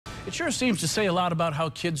It sure seems to say a lot about how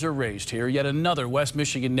kids are raised here. Yet another West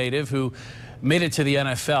Michigan native who made it to the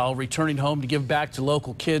NFL, returning home to give back to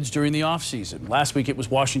local kids during the offseason. Last week it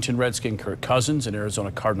was Washington Redskin Kirk Cousins and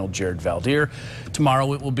Arizona Cardinal Jared Valdir.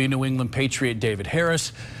 Tomorrow it will be New England Patriot David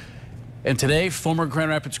Harris. And today, former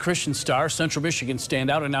Grand Rapids Christian star, Central Michigan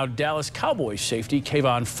standout, and now Dallas Cowboys safety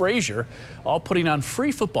Kavon Frazier, all putting on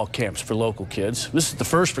free football camps for local kids. This is the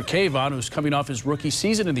first for Kavon, who's coming off his rookie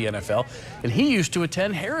season in the NFL, and he used to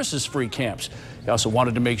attend Harris's free camps. He also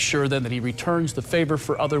wanted to make sure then that he returns the favor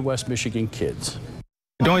for other West Michigan kids.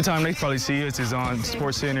 The only time they probably see us is on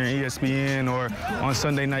SportsCenter, ESPN, or on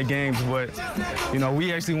Sunday night games. But, you know,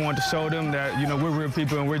 we actually want to show them that, you know, we're real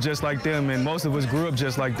people and we're just like them. And most of us grew up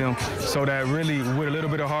just like them. So that really, with a little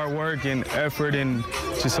bit of hard work and effort and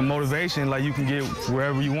just some motivation, like, you can get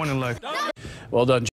wherever you want in life. Well done.